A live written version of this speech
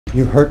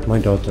You hurt my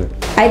daughter.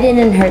 I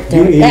didn't hurt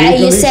her. You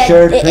illegally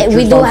shared we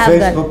pictures do on have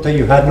Facebook that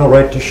you had no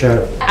right to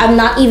share. I'm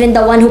not even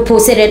the one who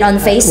posted it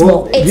on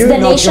Facebook. Well, It's the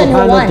nation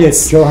who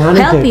wants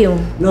help you.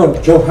 No,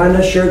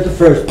 Johanna shared the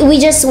first. We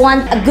just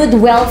want a good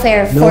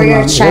welfare for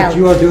your child. What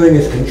you are doing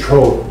is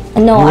control.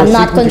 No, I'm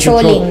not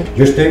controlling.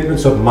 Your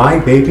statements of my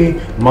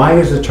baby, my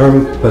is a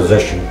term of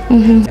possession.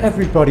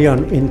 Everybody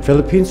in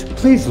Philippines,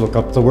 please look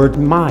up the word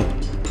my.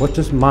 What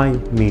does my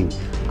mean?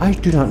 I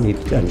do not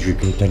need to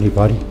educate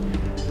anybody.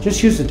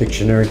 Just use the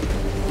dictionary,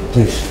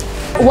 please.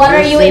 What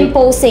are you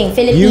imposing?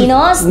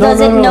 Filipinos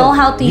doesn't know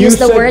how to use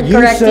the word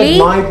correctly? You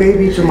said my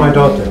baby to my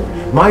daughter.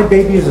 My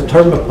baby is a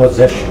term of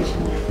possession.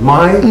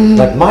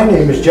 Like my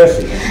name is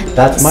Jesse.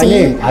 That's my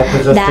name. I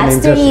possess the name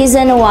Jesse. That's the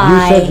reason why you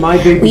said my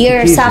baby we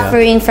are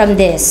suffering from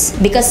this.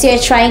 Because you're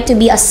trying to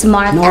be a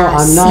smart ass.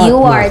 I'm not. You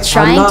are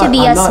trying to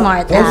be a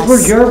smart ass. Those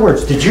were your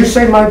words. Did you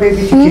say my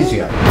baby to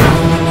Kizia?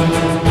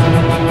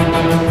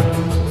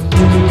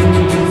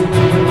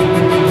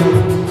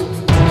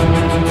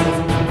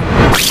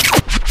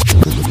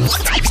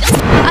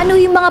 Ano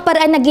yung mga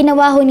paraan na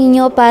ginawa ho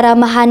ninyo para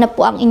mahanap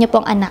po ang inyo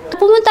pong anak?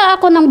 Pumunta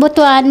ako ng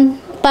Butuan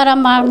para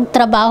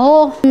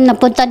magtrabaho.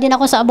 Napunta din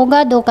ako sa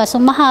abogado kaso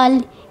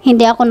mahal.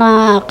 Hindi ako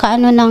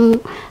nakaano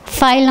ng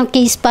file ng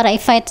case para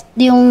i-fight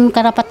yung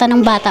karapatan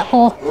ng bata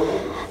ko.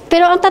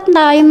 Pero ang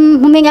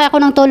yung huminga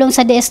ako ng tulong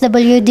sa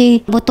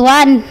DSWD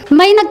Butuan.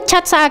 May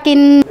nag-chat sa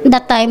akin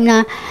that time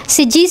na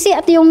si GC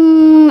at yung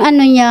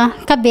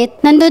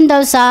kabit nandun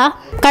daw sa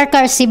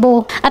Karkar,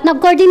 Cebu. At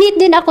nag-coordinate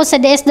din ako sa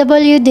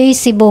DSWD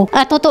Cebu.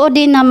 At totoo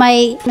din na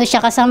may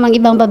siya kasamang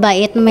ibang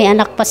babae at may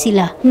anak pa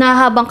sila.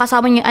 Na habang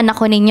kasama niyo yung anak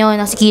ko ninyo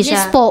na si Kisha?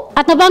 Yes po.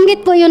 At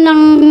nabanggit po yun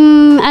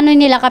ng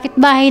nila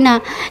kapitbahay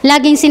na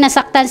laging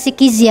sinasaktan si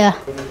Kizia.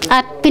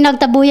 At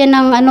pinagtabuyan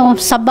ng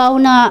sabaw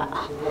na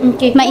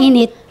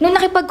mainit. Nung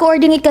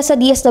nakipag-coordinate ka sa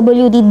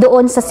DSWD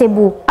doon sa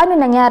Cebu, ano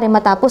nangyari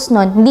matapos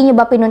nun? Hindi nyo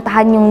ba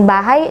pinuntahan yung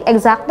bahay?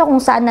 Eksakto kung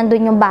saan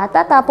nandun yung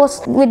bata?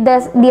 Tapos with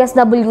the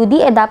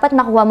DSWD, dapat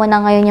nakuha mo na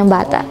ngayon yung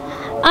bata?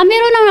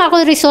 Meron na nga ako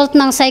result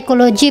ng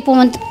psychology.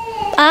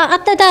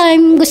 At the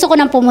time, gusto ko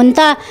nang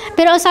pumunta.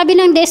 Pero ang sabi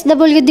ng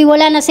DSWD,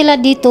 wala na sila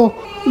dito.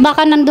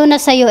 Baka nandun na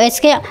sa US.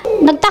 Kaya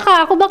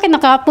nagtaka ako bakit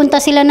nakapunta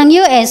sila ng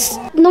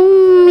US. Nung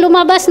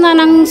lumabas na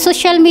ng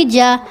social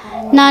media,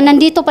 na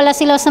nandito pala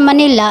sila sa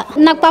Manila,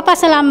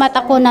 nagpapasalamat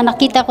ako na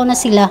nakita ko na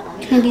sila.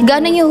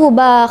 Gano'n niyo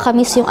ba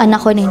kamiss yung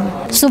anak ko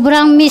ninyo?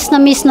 Sobrang miss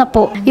na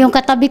po. Yung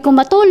katabi ko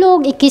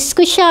matulog, ikiss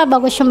ko siya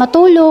bago siya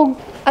matulog.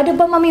 Ano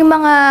ba ma'am yung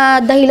mga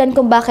dahilan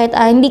kung bakit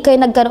hindi kayo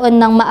nagkaroon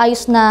ng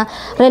maayos na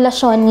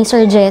relasyon ni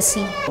Sir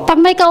Jesse?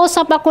 Pag may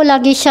kausap ako,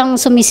 lagi siyang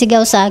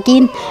sumisigaw sa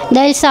akin.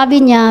 Dahil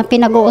sabi niya,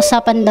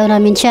 pinag-uusapan daw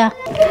namin siya.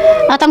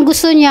 At ang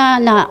gusto niya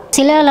na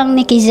sila lang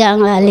ni Kizia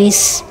ang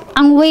alis.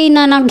 Ang way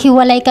na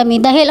naghiwalay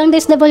kami, dahil ang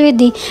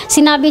DSWD,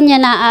 sinabi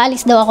niya na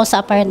aalis daw ako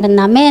sa apartment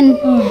namin.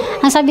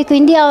 Ang sabi ko,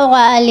 hindi ako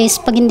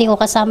aalis pag hindi ko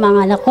kasama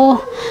ang anak ko.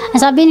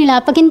 Ang sabi nila,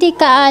 pag hindi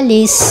ka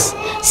aalis,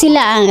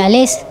 sila ang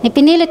alis.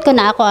 Pinilit ko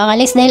na ako ang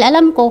alis dahil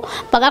alam ko,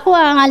 pag ako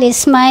ang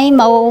alis, may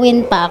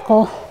mauuwin pa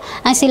ako.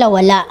 Ang sila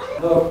wala.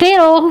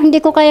 Pero hindi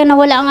ko kaya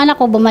nawala ang anak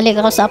ko,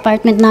 bumalik ako sa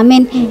apartment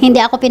namin.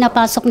 Hindi ako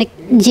pinapasok ni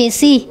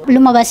Jessie.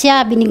 Lumabas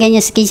siya, binigay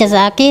niya si Kisha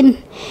sa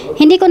akin.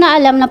 Hindi ko na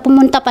alam na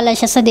pumunta pala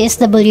siya sa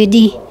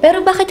DSWD. Pero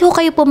bakit ho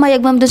kayo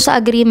pumayag ma'am dun sa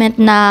agreement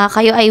na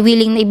kayo ay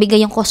willing na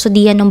ibigay yung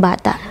kustodiyan ng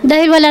bata?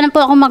 Dahil wala na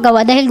po ako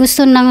magawa, dahil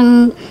gusto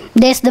ng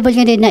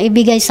DSWD na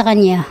ibigay sa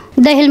kanya.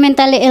 Dahil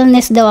mentally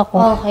illness daw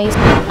ako. Okay.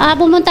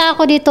 Pumunta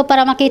ako dito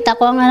para makita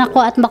ko ang anak ko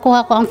at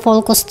makuha ko ang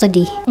full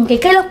custody. Okay.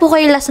 Kailan po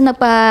kayo last na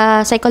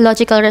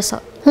nagpa-psychological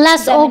result?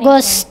 Last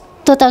August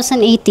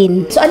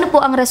 2018. So ano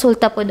po ang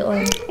resulta po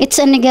doon? It's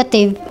a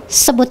negative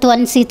sa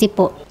Butuan City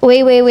po.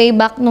 Way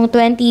back nung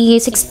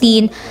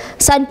 2016,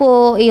 saan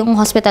po yung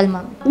hospital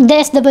ma'am?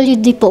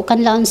 DSWD po,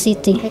 Canlaon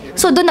City. Okay.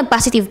 So doon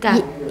nag-positive ka?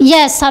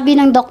 Yes, sabi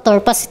ng doktor,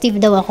 positive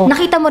daw ako.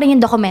 Nakita mo rin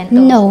yung dokumento?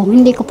 No,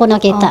 hindi ko po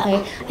nakita.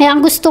 Okay. Kaya ang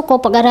gusto ko,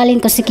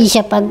 pag-aralin ko si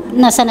Kisha pag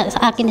sa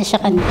akin na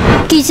siya kanina.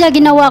 Kisha,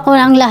 ginawa ko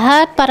ang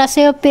lahat para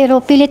sa'yo, pero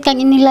pilit kang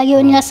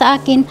inilayo nila sa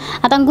akin.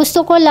 At ang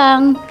gusto ko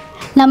lang,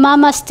 na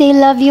Mama still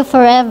love you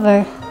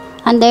forever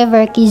and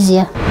ever,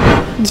 Kizia.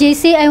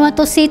 JC, I want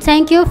to say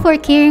thank you for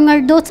caring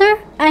our daughter.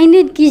 I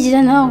need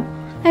Kizia now.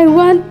 I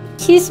want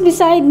she's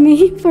beside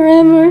me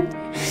forever.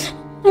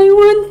 I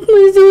want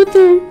my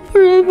daughter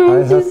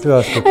forever. I have to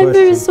ask a question. I'm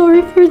very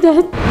sorry for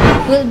that.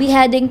 We'll be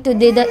heading to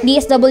the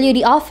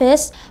DSWD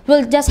office.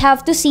 We'll just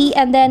have to see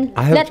and then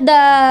let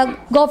the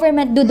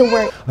government do the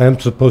work. I am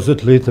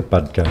supposedly the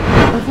bad guy.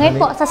 Okay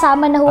po,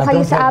 sasama na ho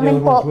kayo sa amin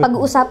po.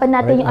 Pag-uusapan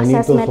natin yung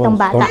assessment ng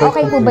bata.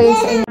 Okay po ba yun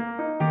sa inyo?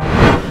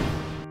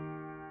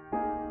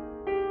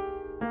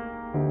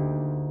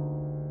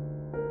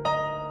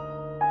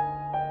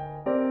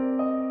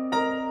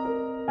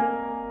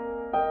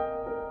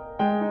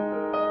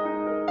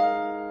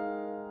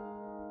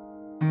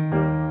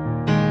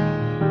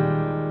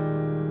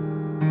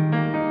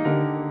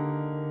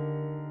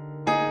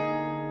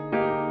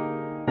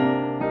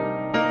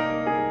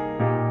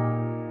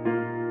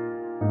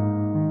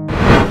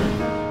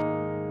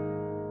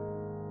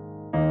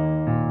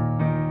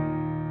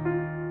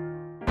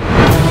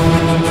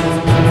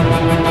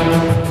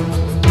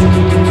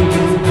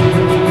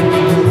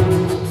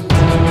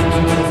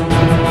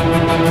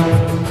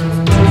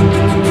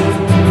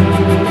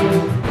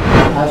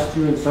 asked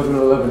you in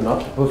 7-Eleven not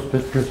to post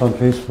pictures on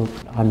Facebook.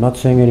 I'm not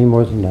saying any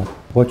more than that.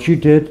 What you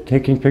did,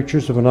 taking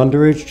pictures of an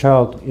underage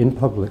child in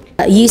public.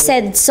 You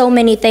said so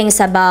many things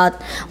about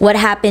what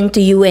happened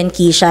to you and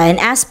Keisha, and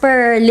as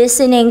per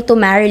listening to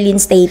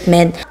Marilyn's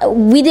statement,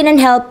 we didn't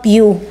help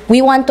you.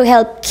 We want to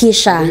help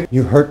Keisha.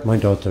 You hurt my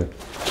daughter.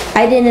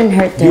 I didn't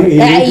hurt her. You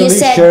illegally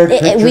shared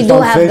pictures we do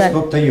on have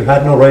Facebook that you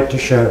had no right to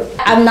share.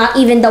 I'm not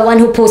even the one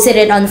who posted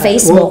it on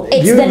Facebook.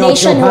 It's the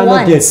nation who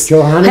wants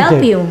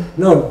help you.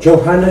 No,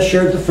 Johanna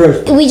shared the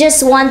first. We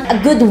just want a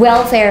good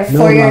welfare No,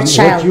 for your ma'am,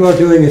 child. what you are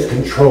doing is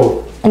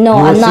control. No,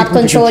 You are I'm not seeking to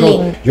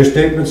controlling. control. Your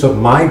statements of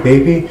my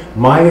baby,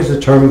 my is a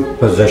term of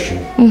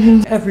possession.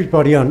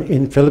 Everybody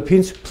in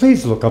Philippines,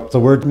 please look up the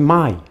word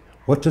my.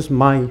 What does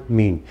my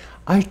mean?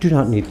 I do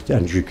not need to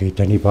educate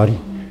anybody.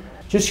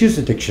 Just use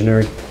a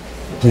dictionary,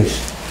 please.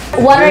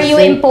 What are you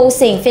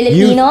imposing?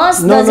 Filipinos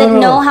doesn't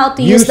know how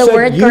to use the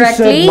word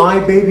correctly? You said my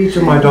baby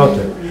to my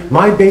daughter.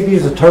 My baby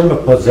is a term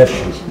of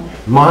possession.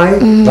 My,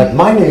 like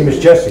my name is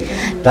Jesse.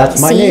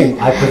 That's my name.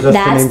 I possess the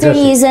name That's the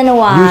Jesse. reason You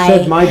why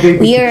said my baby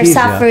we to are Keisha.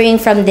 suffering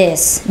from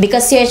this.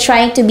 Because you're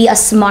trying to be a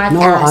smart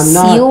No, ass. I'm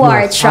not. You No,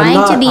 are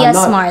trying to be a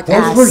smart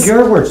ass. Those were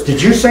your words.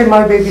 Did you say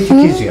my baby to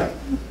Kizia?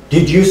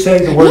 Did you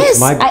say the words Yes,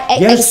 my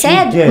I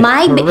said you did.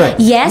 my Correct.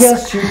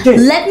 yes. you did.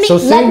 Let me So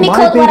saying let me my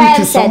quote what baby I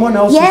to have said. someone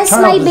else's Yes,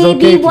 child my is baby.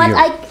 okay to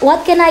you. What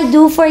can I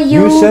do for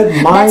you? You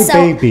said my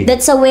baby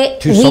That's a way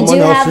to we someone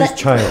do have else's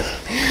child.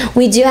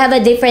 we do have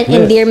a different Yes.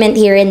 endearment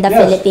here in the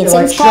Philippines.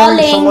 Like And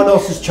sharing someone calling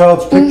else's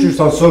child's pictures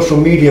on social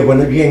media when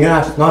they're being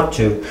asked not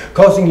to,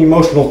 causing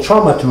emotional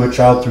trauma to a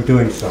child through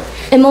doing so.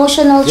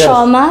 emotional Yes.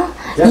 trauma,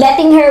 Yes.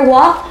 letting her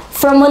walk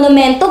from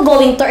Monumento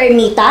going to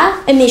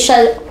Ermita.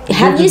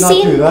 Have you did not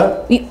seen? do that.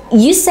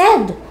 You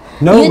said.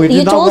 No, you, we did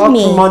you not told walk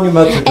me. from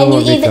Monumento to And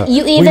Ermita.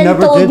 you We even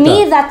never told did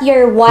me that. that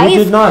your wife,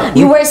 did not.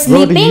 you were Rhoda,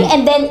 sleeping you-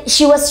 and then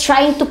she was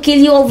trying to kill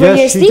you over Yes,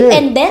 your she sleep, did.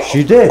 and then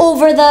She did.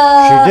 over the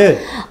She did.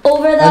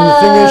 over the And the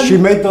thing is, she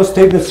made those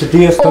statements to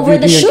DSWD over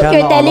the and shoot. Kano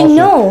You're telling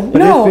also. no, But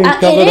no. it's being It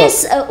covered up. is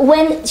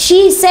when she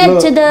said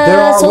Look, to there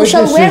the are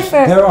social witnesses-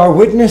 welfare. There are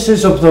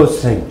witnesses of those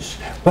things.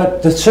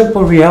 But the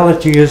simple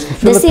reality is the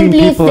The Philippine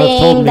simply people have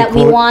told thing me, that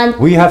we quote, want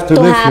we have to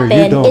to live here, you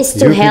happen don't. is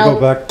to You can go help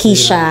back to the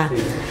Keisha.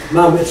 United States.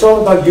 Mom, it's all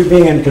about you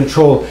being in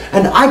control.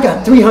 And I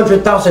got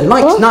 300,000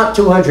 likes, not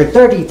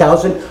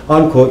 230,000,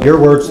 unquote. Your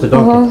words, the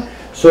donkey.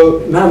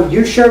 So, ma'am,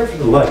 you shared for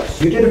the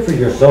likes. You did it for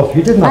yourself. You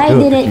did not I do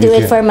it didn't for do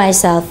it Keisha. for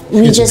myself.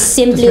 We just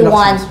simply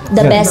want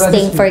the best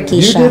thing for You did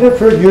Keisha. it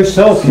for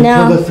yourself. You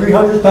No. for the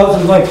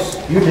 300,000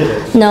 likes. You did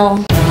it. No.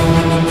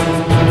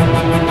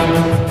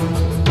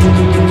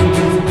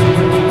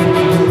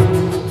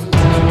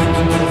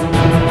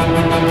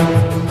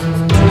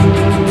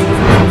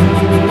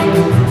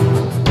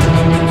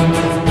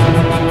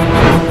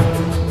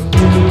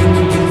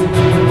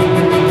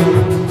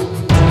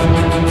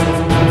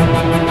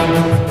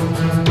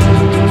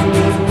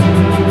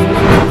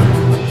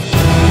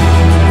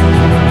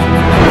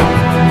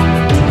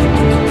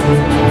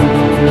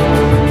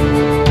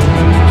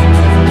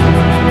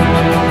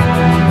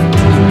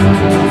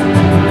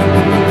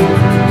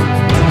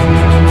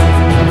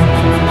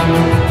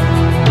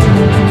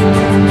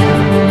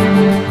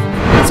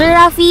 Sir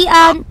Raffy,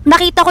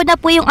 nakita ko na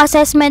po yung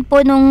assessment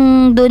po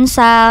nung dun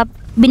sa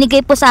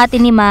binigay po sa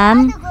atin ni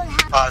ma'am.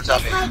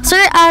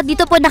 Sir,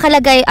 dito po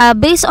nakalagay,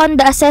 based on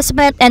the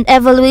assessment and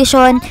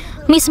evaluation,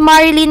 Miss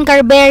Marilyn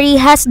Carberry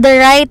has the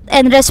right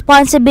and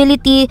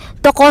responsibility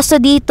to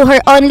custody to her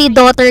only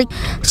daughter.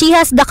 She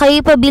has the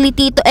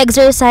capability to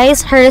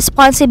exercise her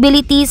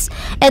responsibilities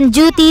and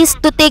duties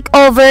to take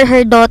over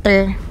her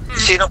daughter.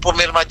 Sino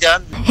pumirma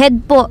dyan?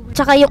 Head po,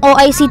 tsaka yung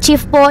OIC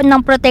Chief po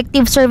ng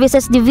Protective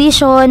Services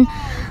Division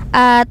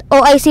at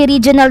OIC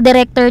Regional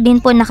Director din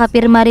po,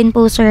 nakapirma rin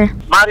po, sir.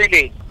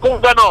 Marilyn, kung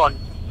ganon,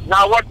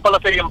 na-award pala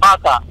sa yung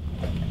bata,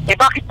 eh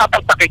bakit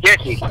tatalta kay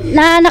Jessie?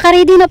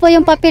 Nakaready na po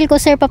yung papel ko,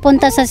 sir,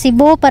 papunta sa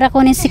Cebu para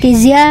kunin si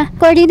Kizia.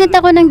 Coordinate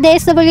ako ng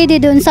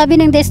DSWD doon.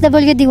 Sabi ng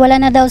DSWD, wala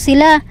na daw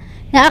sila.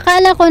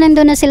 Naakala ko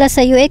nandun na sila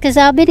sa US. Kasi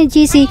sabi ni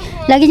GC,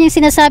 lagi niyang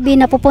sinasabi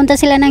na pupunta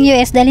sila ng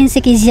US dalhin si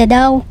Kizia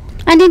daw.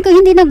 And then kung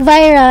hindi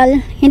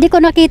nag-viral, hindi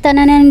ko nakita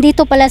na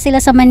nandito pala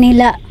sila sa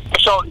Manila.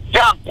 So,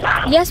 jump!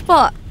 Yes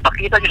po.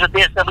 Pakita niyo sa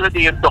DSWD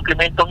yung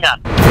dokumentong yan.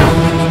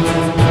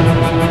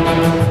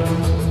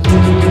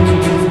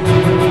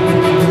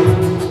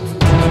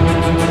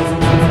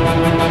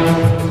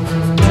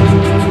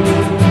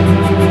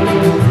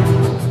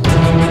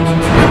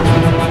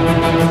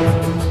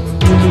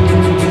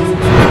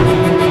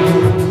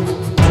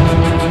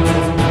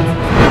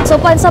 So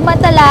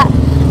pansamantala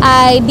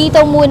ay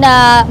dito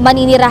muna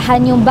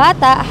maninirahan yung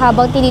bata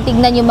habang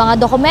tinitignan yung mga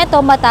dokumento.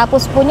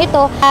 Matapos po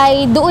nito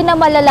ay doon na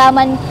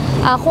malalaman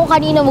kung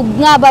kanino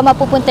nga ba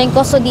mapupunta yung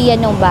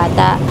kustodiyan ng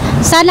bata.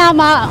 Sana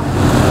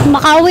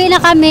makauwi na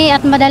kami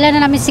at madala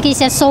na namin si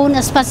Kizia as soon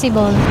as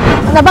possible.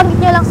 Nabanggit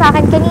nyo lang sa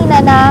akin kanina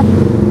na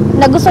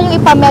gusto nyo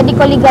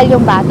ipamedical legal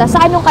yung bata.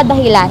 Sa anong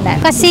kadahilanan?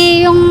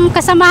 Kasi yung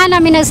kasamahan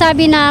namin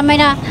nagsabi na may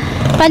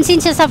napansin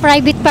siya sa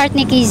private part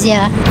ni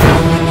Kizia.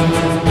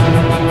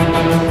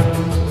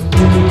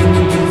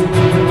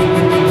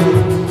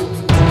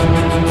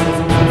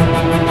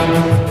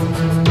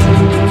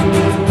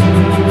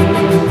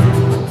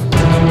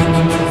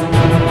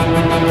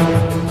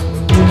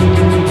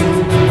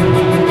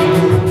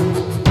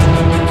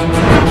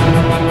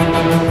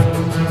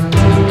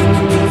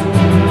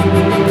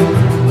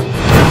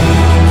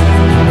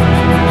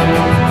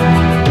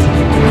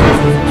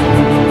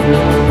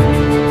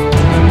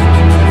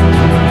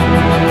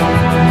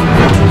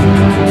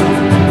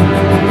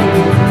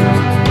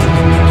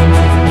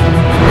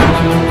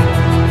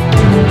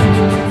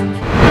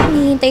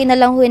 hintayin na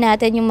lang ho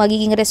natin yung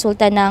magiging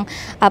resulta ng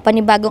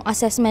panibagong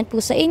assessment po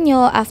sa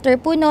inyo. After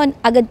po noon,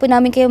 agad po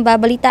namin kayong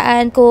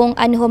babalitaan kung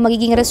ano ho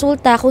magiging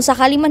resulta. Kung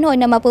sakali man ho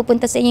na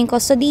mapupunta sa inyong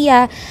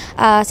kustodiya,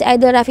 si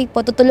Idol Raffy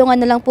po,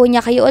 tutulungan na lang po niya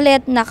kayo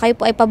ulit na kayo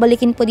po ay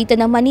pabalikin po dito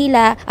ng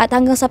Manila. At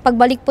hanggang sa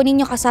pagbalik po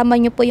ninyo, kasama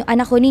nyo po yung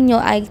anak ko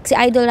ninyo, ay si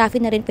Idol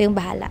Raffy na rin po yung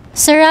bahala.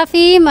 Sir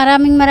Raffy,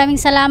 maraming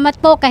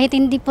salamat po. Kahit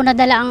hindi po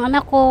nadala ang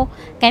anak ko,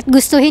 kahit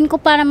gustuhin ko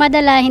para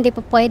madala, hindi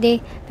po pwede.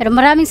 Pero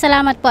maraming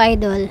salamat po,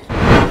 Idol.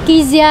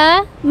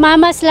 Kizia,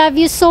 Mamas love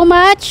you so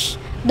much.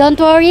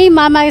 Don't worry,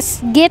 Mama's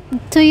get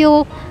to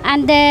you,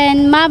 and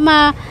then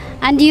Mama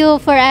and you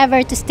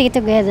forever to stay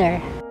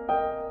together.